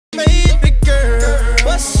Baby girl,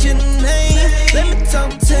 what's your name? Let me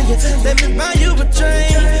talk to you, let me buy you a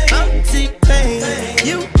drink. I'm T-Pain,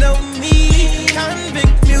 you know me.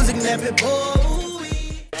 Convict music, never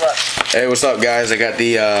boy. Hey, what's up, guys? I got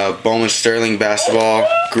the Bowman Sterling basketball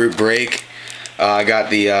group break. I got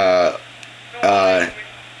the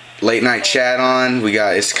late night chat on. We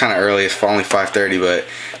got, it's kind of early, it's only 5:30, but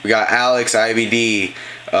we got Alex, IBD,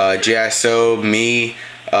 J.I. Sobe, me,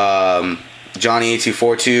 Johnny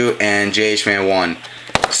 8242, and JH-Man1.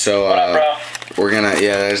 So we're gonna,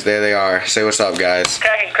 yeah, there they are. Say what's up, guys.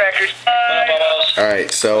 Cracking crackers.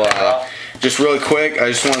 Alright, so just really quick, I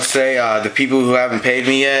just want to say the people who haven't paid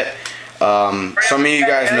me yet, some of you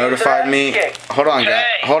guys notified me. Hold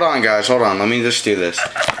on, guys, let me just do this.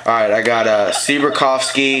 Alright, I got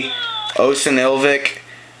Sebrakovsky, Osen Ilvik,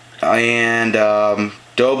 and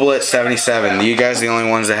Doblet77. You guys are the only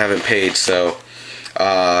ones that haven't paid, so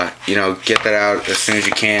you know, get that out as soon as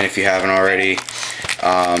you can if you haven't already.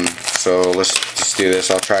 So let's just do this.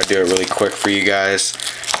 I'll try to do it really quick for you guys.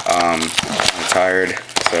 I'm tired,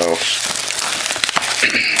 so.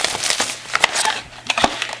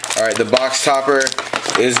 Alright, the box topper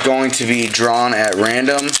is going to be drawn at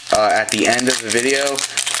random at the end of the video,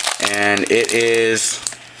 and it is,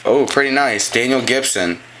 oh, pretty nice, Daniel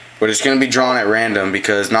Gibson, but it's going to be drawn at random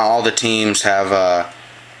because not all the teams have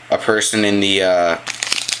a person in the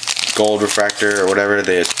gold refractor or whatever,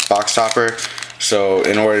 the box topper. So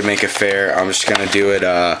in order to make it fair, I'm just going to do it,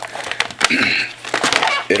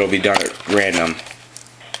 it'll be done at random.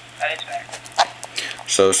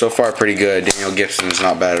 So far pretty good. Daniel Gibson's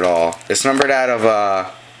not bad at all. It's numbered out of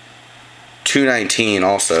 219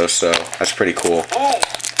 also, so that's pretty cool.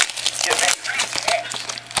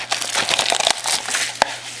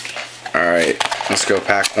 Alright, let's go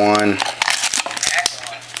pack one.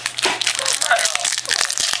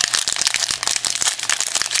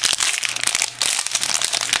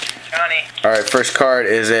 Alright, first card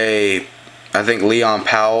is I think Leon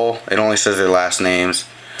Powell. It only says their last names.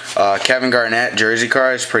 Kevin Garnett jersey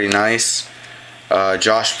card is pretty nice.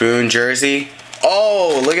 Josh Boone jersey.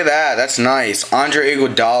 Oh, look at that. That's nice. Andre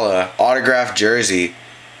Iguodala autographed jersey.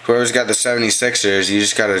 Whoever's got the 76ers, you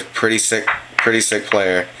just got a pretty sick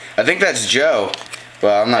player. I think that's Joe,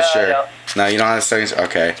 but I'm not sure. No, you don't have the 76ers?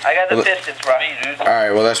 Okay. I got the Pistons, bro.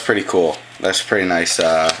 Alright, well, that's pretty cool. That's a pretty nice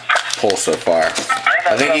pull so far.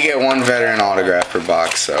 I think you get one veteran autograph per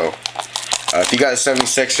box, so if you got the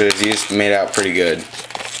 76ers, you just made out pretty good.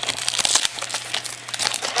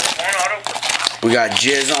 We got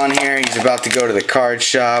Jizz on here. He's about to go to the card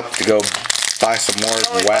shop to go buy some more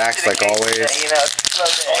wax, like always. Only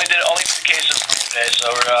the cases today, so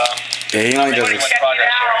we're yeah, he only does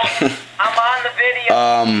it. I'm on the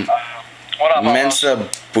video. What up, Mensa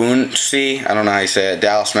Boonsi, I don't know how you say it.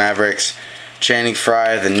 Dallas Mavericks. Channing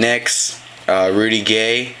Frye, the Knicks. Rudy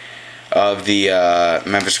Gay of the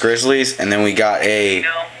Memphis Grizzlies, and then we got a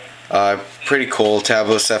pretty cool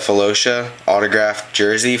Tablo Cephalosha autographed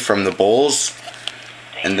jersey from the Bulls,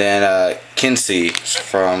 and then Kinsey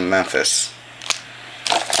from Memphis.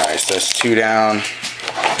 Alright, so that's two down.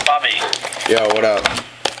 Bobby. Yo, what up?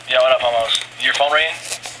 Yo, what up, almost? Your phone ringing?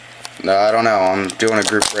 No, I don't know. I'm doing a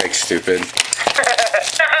group break, stupid. Is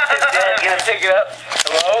Dad gonna pick it up?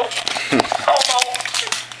 Hello? Homo.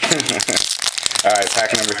 Alright,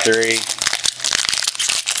 pack number 3.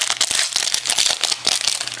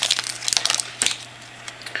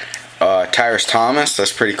 Tyrus Thomas,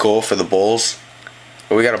 that's pretty cool for the Bulls.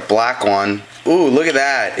 But we got a black one. Ooh, look at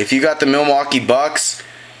that. If you got the Milwaukee Bucks,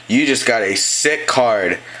 you just got a sick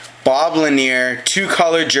card. Bob Lanier,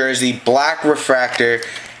 2-color jersey, black refractor,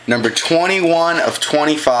 number 21 of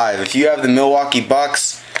 25. If you have the Milwaukee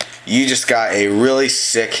Bucks, you just got a really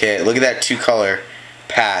sick hit. Look at that 2-color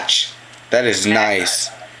patch. That is nice.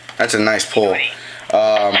 That's a nice pull.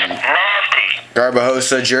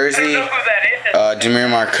 Garbajosa jersey, Demir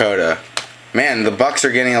Marcota. Man, the Bucks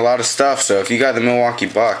are getting a lot of stuff, so if you got the Milwaukee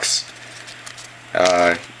Bucks,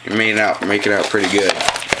 you're making out pretty good.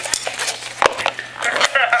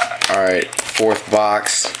 Alright, 4th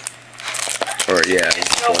box. Or, yeah.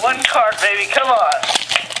 It's still one card, baby. Come on.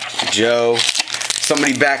 Joe.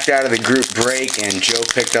 Somebody backed out of the group break, and Joe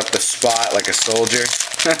picked up the spot like a soldier.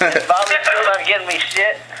 Bobby still not getting me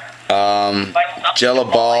shit. Jella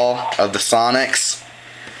Ball of the Sonics.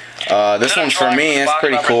 This one's for me. It's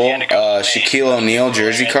pretty cool. Shaquille O'Neal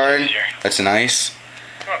jersey card. That's nice.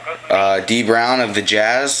 D Brown of the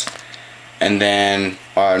Jazz. And then,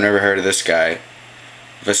 I've never heard of this guy.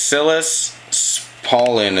 Vasilis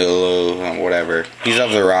Paulin, whatever. He's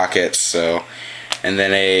of the Rockets, so. And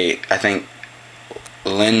then I think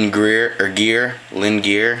Lynn Gear, I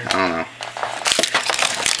don't know.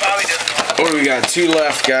 What do we got? 2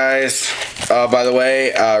 left, guys. By the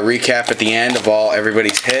way, recap at the end of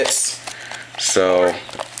everybody's hits. So,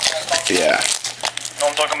 yeah. Know what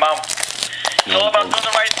I'm talking about? It's all about doing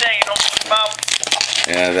the right thing. You know what I'm talking about?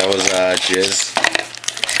 Yeah, that was Jizz.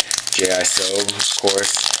 J.I. Sobe, of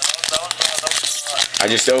course. I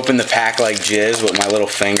just opened the pack like Jizz with my little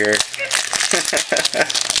finger.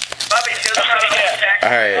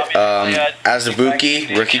 Alright,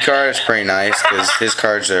 Azubuike, rookie card, is pretty nice because his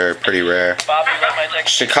cards are pretty rare.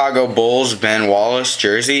 Chicago Bulls, Ben Wallace,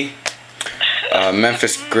 jersey.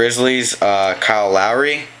 Memphis Grizzlies, Kyle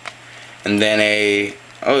Lowry. And then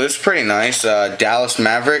this is pretty nice, Dallas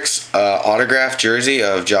Mavericks, autographed jersey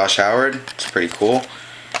of Josh Howard. It's pretty cool.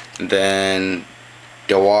 And then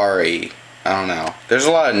Dewari, I don't know. There's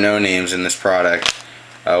a lot of no names in this product.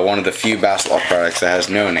 One of the few basketball products that has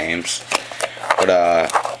no names. But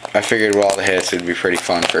I figured with all the hits it'd be pretty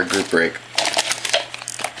fun for a group break.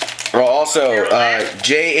 Well, also,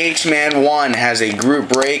 JH Man 1 has a group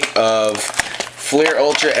break of Fleer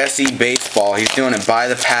Ultra SE Baseball. He's doing it by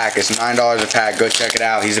the pack. It's $9 a pack. Go check it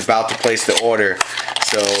out. He's about to place the order.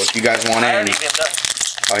 So if you guys want in.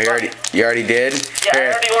 Oh, you already did? Yeah,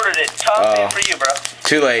 I already ordered it. Top for you, bro.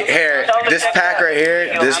 Too late. Here, this pack right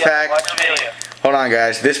here, this pack. Hold on,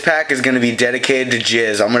 guys. This pack is going to be dedicated to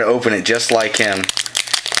Jizz. I'm going to open it just like him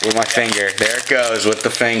with my finger. There it goes with the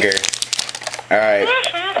finger. Alright.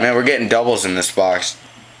 Man, we're getting doubles in this box.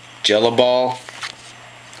 Jello Ball.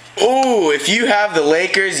 Ooh, if you have the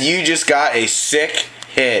Lakers, you just got a sick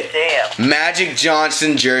hit. Damn. Magic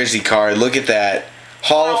Johnson jersey card. Look at that.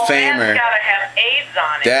 Hall of Famer. Gotta have AIDS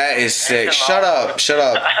on it. That is sick. Shut up,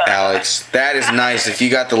 Alex. That is nice. If you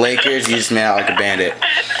got the Lakers, you just made out like a bandit.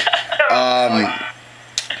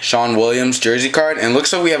 Sean Williams jersey card, and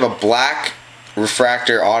looks like we have a black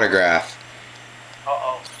refractor autograph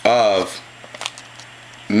of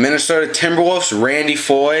Minnesota Timberwolves, Randy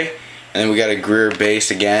Foye, and then we got a Greer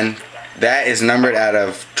base again. That is numbered out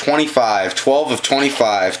of 25, 12 of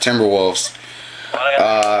 25 Timberwolves.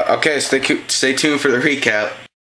 Okay, stay tuned for the recap.